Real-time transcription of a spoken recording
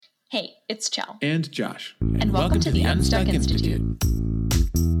Hey, it's Chell. And Josh. And welcome to the Unstuck Institute.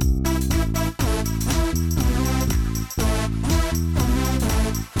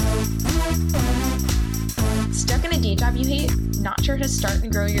 Stuck in a day job you hate? Not sure how to start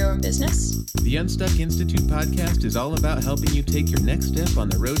and grow your own business? The Unstuck Institute podcast is all about helping you take your next step on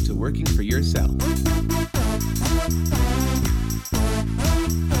the road to working for yourself.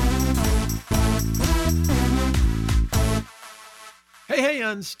 Hey,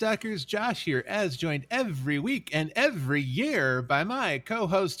 Unstuckers, Josh here, as joined every week and every year by my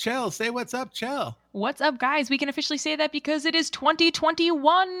co-host, Chell. Say what's up, Chell. What's up, guys? We can officially say that because it is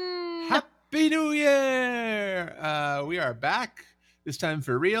 2021. Happy New Year! We are back, this time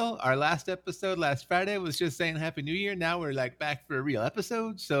for real. Our last episode last Friday was just saying Happy New Year. Now we're back for a real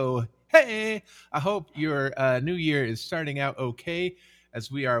episode. So, hey, I hope your new year is starting out okay, as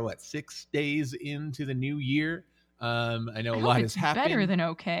we are, 6 days into the new year. I know a lot has happened. Better than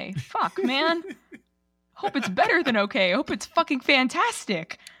okay. Fuck, man. Hope it's better than okay. Hope it's fucking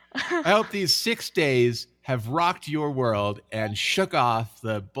fantastic. I hope these 6 days have rocked your world and shook off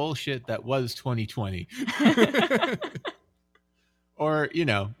the bullshit that was 2020. Or,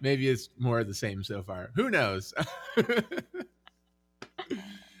 maybe it's more of the same so far. Who knows?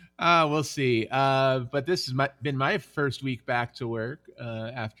 We'll see. But this has been my first week back to work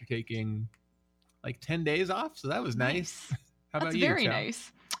after taking 10 days off, so that was nice. How about you? That's very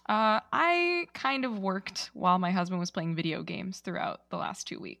nice. I kind of worked while my husband was playing video games throughout the last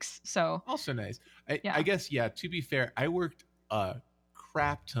 2 weeks, so also nice. I guess, to be fair, I worked a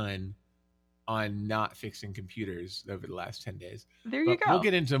crap ton on not fixing computers over the last 10 days. There you go. We'll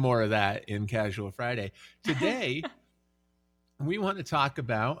get into more of that in Casual Friday. Today, we want to talk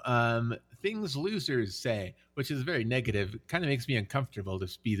about things losers say, which is very negative. It kind of makes me uncomfortable to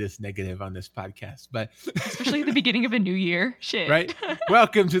be this negative on this podcast, but especially at the beginning of a new year. Shit. Right?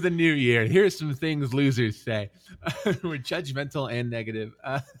 Welcome to the new year. Here's some things losers say. We're judgmental and negative.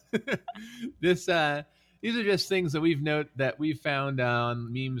 These are just things that we've found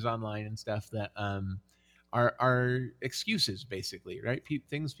on memes online and stuff that are excuses, basically, right?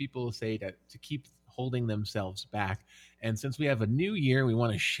 Things people say to keep holding themselves back. And since we have a new year, we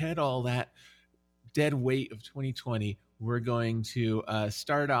want to shed all that dead weight of 2020. We're going to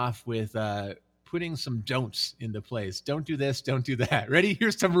start off with putting some don'ts into place. Don't do this, don't do that. Ready?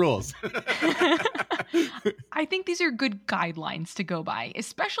 Here's some rules. I think these are good guidelines to go by,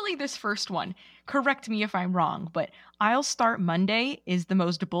 especially this first one. Correct me if I'm wrong, but I'll start Monday is the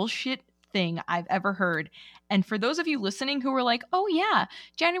most bullshit thing I've ever heard. And for those of you listening who are like, oh yeah,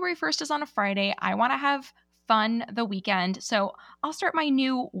 January 1st is on a Friday, I want to have fun the weekend, so I'll start my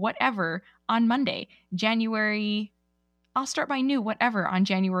new whatever on Monday. I'll start my new whatever on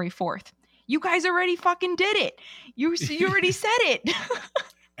January 4th. You guys already fucking did it. You already said it.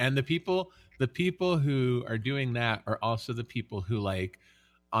 And the people who are doing that are also the people who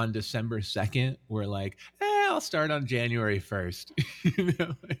on December 2nd were I'll start on January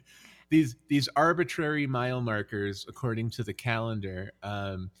 1st. These arbitrary mile markers, according to the calendar,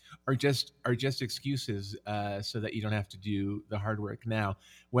 are just excuses so that you don't have to do the hard work now.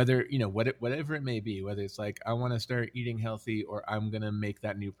 Whether whatever it may be, whether it's I want to start eating healthy, or I'm gonna make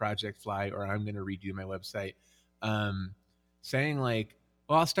that new project fly, or I'm gonna redo my website. Saying well,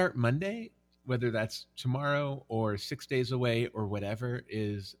 I'll start Monday, whether that's tomorrow or 6 days away or whatever,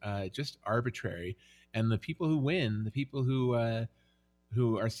 is just arbitrary. And the people who win, the people who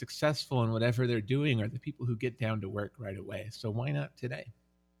are successful in whatever they're doing, are the people who get down to work right away. So why not today?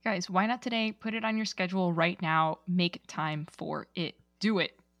 Guys, why not today? Put it on your schedule right now. Make time for it. Do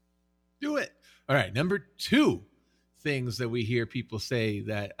it. Do it. All right. Number 2 things that we hear people say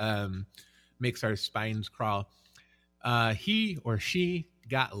that makes our spines crawl. He or she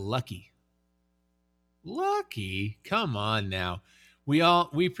got lucky. Lucky? Come on now.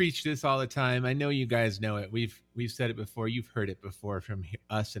 We preach this all the time. I know you guys know it. We've said it before. You've heard it before from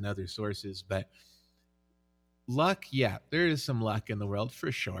us and other sources. But luck, yeah, there is some luck in the world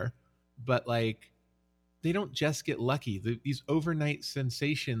for sure. But they don't just get lucky. These overnight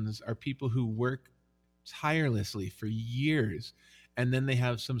sensations are people who work tirelessly for years, and then they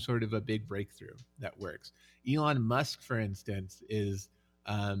have some sort of a big breakthrough that works. Elon Musk, for instance, is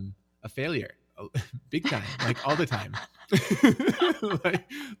a failure. Big time, all the time.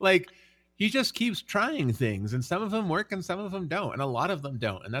 He just keeps trying things, and some of them work and some of them don't, and a lot of them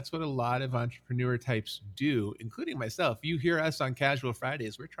don't. And that's what a lot of entrepreneur types do, including myself. You hear us on Casual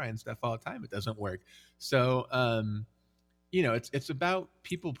Fridays, we're trying stuff all the time. It doesn't work. So, it's about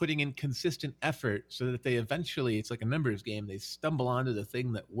people putting in consistent effort so that they eventually, it's like a numbers game, they stumble onto the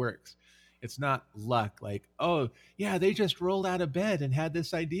thing that works. It's not luck. Like, oh yeah, they just rolled out of bed and had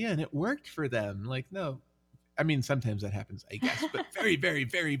this idea and it worked for them. Like, no, I mean, sometimes that happens, I guess, but very, very,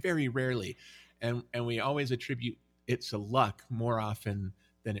 very, very rarely. And we always attribute it to luck more often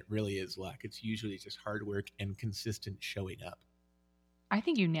than it really is luck. It's usually just hard work and consistent showing up. I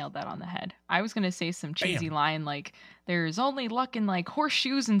think you nailed that on the head. I was going to say some cheesy Bam. line like, there's only luck in like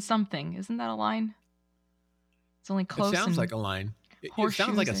horseshoes and something. Isn't that a line? It's only close. It sounds like a line. It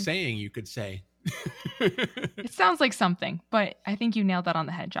sounds like a saying you could say. It sounds like something, but I think you nailed that on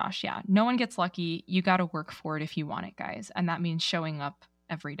the head, Josh. Yeah. No one gets lucky. You got to work for it if you want it, guys. And that means showing up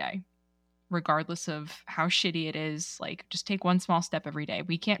every day, regardless of how shitty it is. Like, just take one small step every day.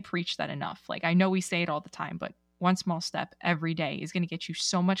 We can't preach that enough. Like, I know we say it all the time, but one small step every day is going to get you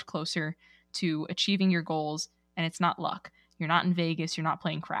so much closer to achieving your goals. And it's not luck. You're not in Vegas. You're not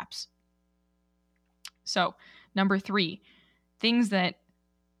playing craps. So, number 3, things that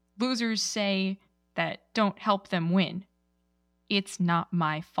losers say that don't help them win. It's not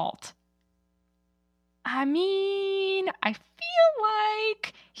my fault. I mean, I feel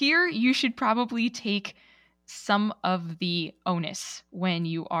like here you should probably take some of the onus when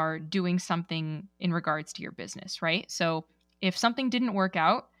you are doing something in regards to your business, right? So if something didn't work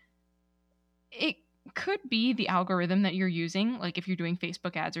out, it could be the algorithm that you're using, like if you're doing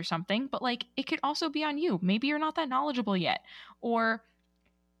Facebook ads or something, but like it could also be on you. Maybe you're not that knowledgeable yet, or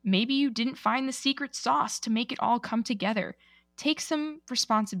maybe you didn't find the secret sauce to make it all come together. Take some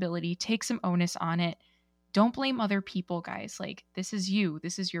responsibility, take some onus on it. Don't blame other people, guys. Like, this is you.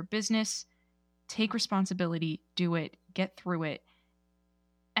 This is your business. Take responsibility, do it, get through it.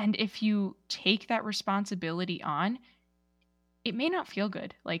 And if you take that responsibility on, it may not feel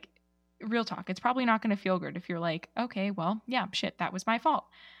good. Like, real talk, it's probably not going to feel good if you're like, okay, well, yeah, shit, that was my fault.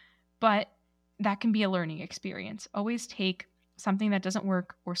 But that can be a learning experience. Always take something that doesn't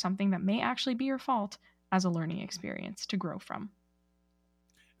work or something that may actually be your fault as a learning experience to grow from.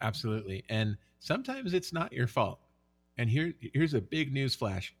 Absolutely. And sometimes it's not your fault. And here's a big news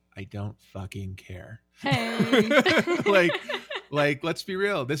flash. I don't fucking care. Hey. like let's be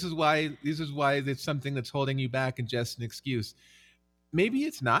real. This is why it's something that's holding you back and just an excuse. Maybe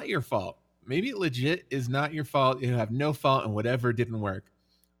it's not your fault. Maybe it legit is not your fault. You have no fault in whatever didn't work.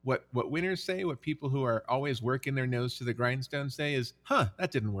 What winners say, what people who are always working their nose to the grindstone say is,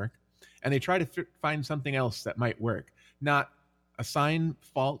 that didn't work. And they try to find something else that might work, not assign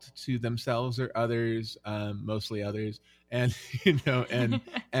fault to themselves or others, mostly others. And,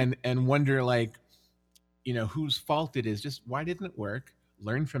 and wonder like, whose fault it is. Just why didn't it work?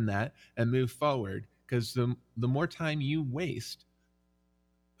 Learn from that and move forward. Because the more time you waste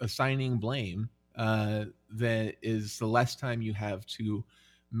assigning blame, that is the less time you have to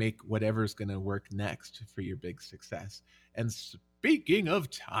make whatever's going to work next for your big success. And speaking of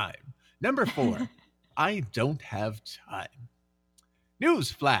time, number 4, I don't have time. News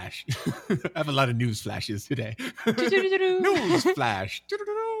flash. I have a lot of news flashes today. News flash.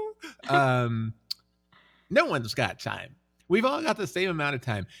 No one's got time. We've all got the same amount of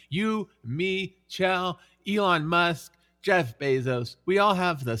time. You, me, Chell, Elon Musk, Jeff Bezos. We all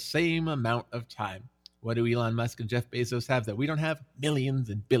have the same amount of time. What do Elon Musk and Jeff Bezos have that we don't have? Millions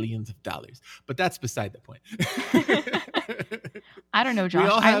and billions of dollars. But that's beside the point. I don't know, Josh.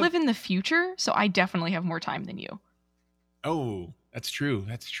 I live in the future, so I definitely have more time than you. Oh, that's true.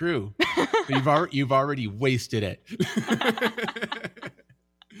 That's true. You've already wasted it.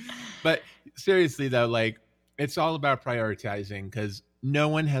 But seriously, though, like, it's all about prioritizing because no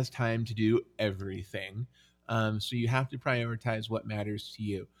one has time to do everything. So you have to prioritize what matters to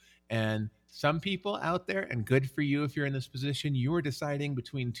you. And some people out there, and good for you if you're in this position, you are deciding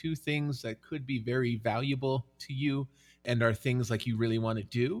between 2 things that could be very valuable to you and are things like you really want to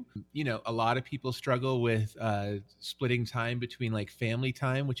do. A lot of people struggle with splitting time between like family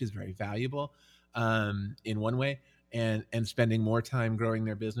time, which is very valuable in one way, and spending more time growing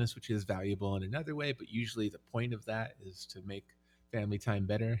their business, which is valuable in another way. But usually the point of that is to make family time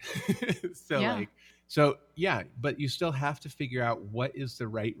better. But you still have to figure out what is the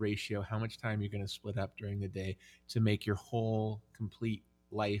right ratio, how much time you're going to split up during the day to make your whole complete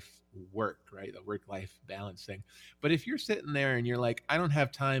life work, right? The work-life balance thing. But if you're sitting there and you're like, I don't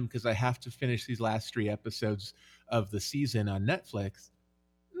have time because I have to finish these last 3 episodes of the season on Netflix.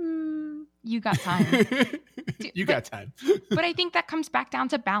 You got time. Got time. But I think that comes back down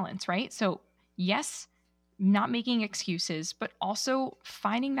to balance, right? So yes, not making excuses, but also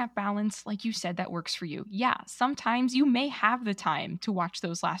finding that balance, like you said, that works for you. Yeah, sometimes you may have the time to watch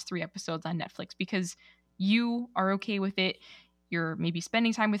those last 3 episodes on Netflix because you are okay with it. you're maybe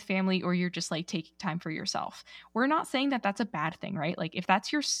spending time with family, or you're just like taking time for yourself. We're not saying that that's a bad thing, right? Like if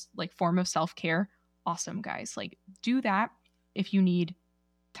that's your like form of self-care, awesome, guys. Like do that if you need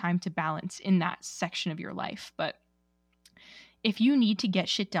time to balance in that section of your life. But if you need to get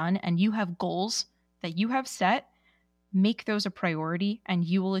shit done and you have goals that you have set, make those a priority and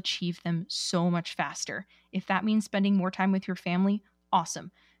you will achieve them so much faster. If that means spending more time with your family,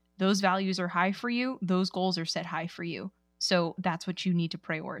 awesome. Those values are high for you. Those goals are set high for you. So that's what you need to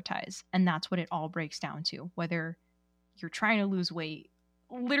prioritize. And that's what it all breaks down to. Whether you're trying to lose weight,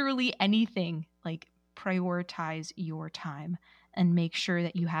 literally anything, like prioritize your time and make sure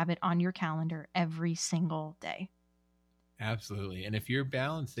that you have it on your calendar every single day. Absolutely. And if you're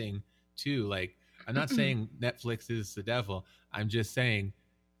balancing too, like I'm not saying Netflix is the devil. I'm just saying,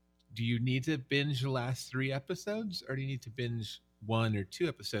 do you need to binge the last 3 episodes, or do you need to binge 1 or 2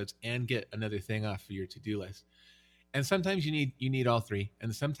 episodes and get another thing off of your to-do list? And sometimes you need all 3,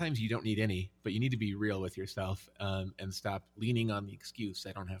 and sometimes you don't need any, but you need to be real with yourself and stop leaning on the excuse,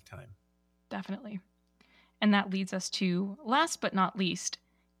 I don't have time. Definitely. And that leads us to, last but not least,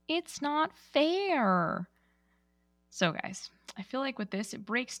 it's not fair. So guys, I feel like with this, it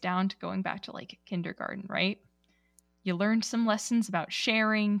breaks down to going back to like kindergarten, right? You learned some lessons about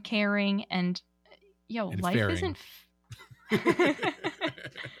sharing, caring, and life fairing. isn't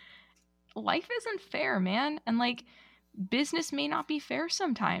life isn't fair, man. And like business may not be fair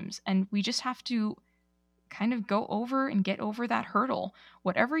sometimes, and we just have to kind of go over and get over that hurdle.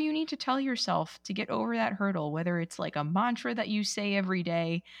 Whatever you need to tell yourself to get over that hurdle, whether it's like a mantra that you say every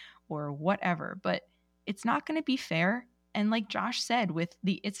day or whatever, but it's not going to be fair. And like Josh said with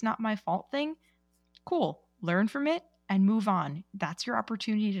the it's not my fault thing, cool, learn from it and move on. That's your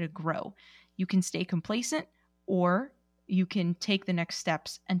opportunity to grow. You can stay complacent, or you can take the next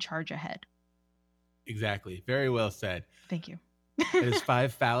steps and charge ahead. Exactly. Very well said. Thank you. There's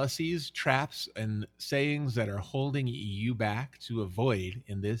 5 fallacies, traps, and sayings that are holding you back to avoid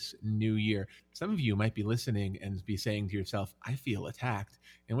in this new year. Some of you might be listening and be saying to yourself, I feel attacked,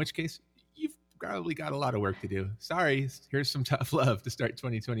 in which case you've probably got a lot of work to do. Sorry, here's some tough love to start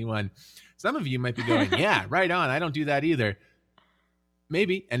 2021. Some of you might be going, yeah, right on. I don't do that either.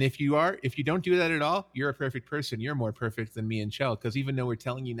 Maybe. And if you don't do that at all, you're a perfect person. You're more perfect than me and Chell, because even though we're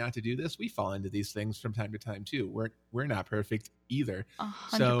telling you not to do this, we fall into these things from time to time too. We're not perfect either.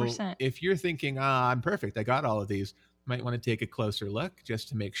 100%. So if you're thinking, I'm perfect, I got all of these, you might want to take a closer look just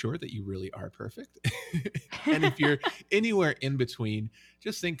to make sure that you really are perfect. And if you're anywhere in between,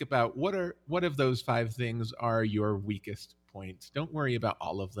 just think about what of those 5 things are your weakest points. Don't worry about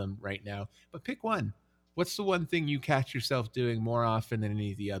all of them right now, but pick one. What's the one thing you catch yourself doing more often than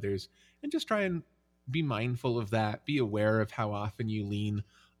any of the others? And just try and be mindful of that. Be aware of how often you lean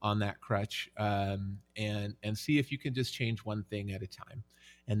on that crutch, and see if you can just change one thing at a time.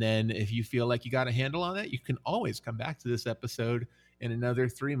 And then if you feel like you got a handle on it, you can always come back to this episode in another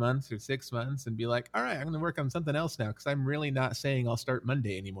 3 months or 6 months and be like, all right, I'm going to work on something else now, because I'm really not saying I'll start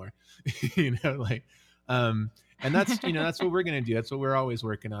Monday anymore. And that's, that's what we're going to do. That's what we're always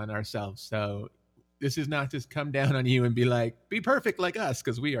working on ourselves. So this is not just come down on you and be like, be perfect like us,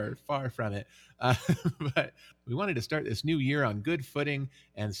 because we are far from it. But we wanted to start this new year on good footing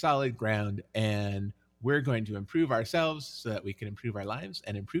and solid ground. And we're going to improve ourselves so that we can improve our lives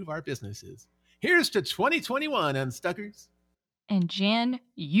and improve our businesses. Here's to 2021, Unstuckers. And January.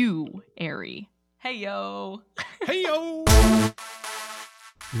 Hey, yo. Hey, yo.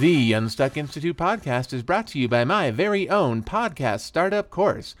 The Unstuck Institute podcast is brought to you by my very own podcast startup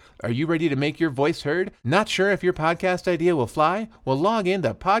course. Are you ready to make your voice heard? Not sure if your podcast idea will fly? Well, log in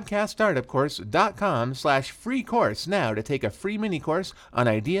to podcaststartupcourse.com/free course now to take a free mini course on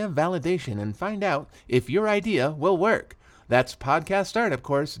idea validation and find out if your idea will work. That's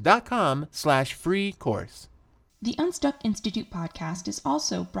podcaststartupcourse.com/free course. The Unstuck Institute podcast is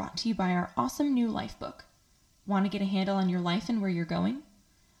also brought to you by our awesome new life book. Want to get a handle on your life and where you're going?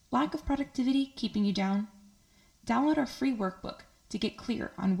 Lack of productivity keeping you down? Download our free workbook to get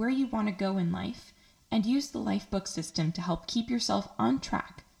clear on where you want to go in life, and use the Lifebook system to help keep yourself on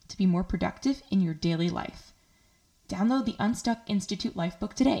track to be more productive in your daily life. Download the Unstuck Institute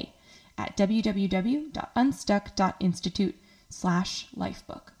Lifebook today at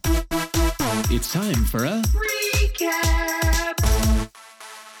www.unstuck.institute/lifebook. It's time for a Recap!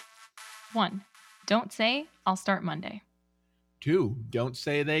 1. Don't say, I'll start Monday. 2, don't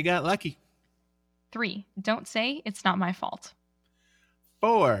say they got lucky. 3. Don't say, it's not my fault.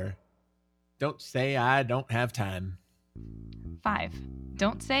 4, don't say I don't have time. 5.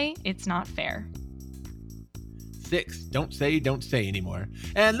 Don't say, it's not fair. 6. Don't say anymore.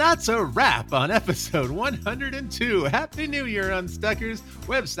 And that's a wrap on episode 102. Happy New Year, Unstuckers.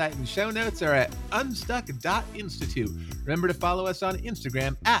 Website and show notes are at unstuck.institute. Remember to follow us on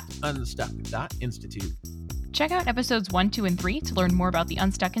Instagram at unstuck.institute. Check out episodes 1, 2, and 3 to learn more about the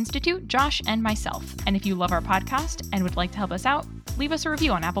Unstuck Institute, Josh, and myself. And if you love our podcast and would like to help us out, leave us a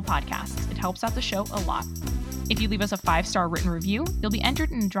review on Apple Podcasts. It helps out the show a lot. If you leave us a 5-star written review, you'll be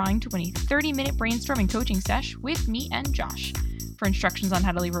entered in a drawing to win a 30-minute brainstorming coaching sesh with me and Josh. For instructions on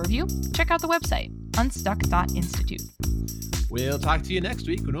how to leave a review, check out the website, unstuck.institute. We'll talk to you next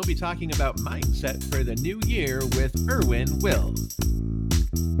week when we'll be talking about mindset for the new year with Erwin Will.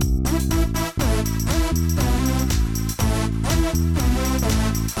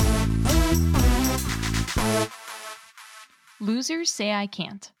 Losers say I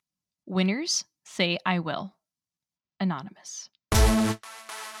can't. Winners say I will. Anonymous.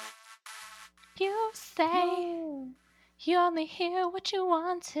 You say you only hear what you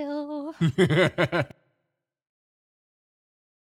want to.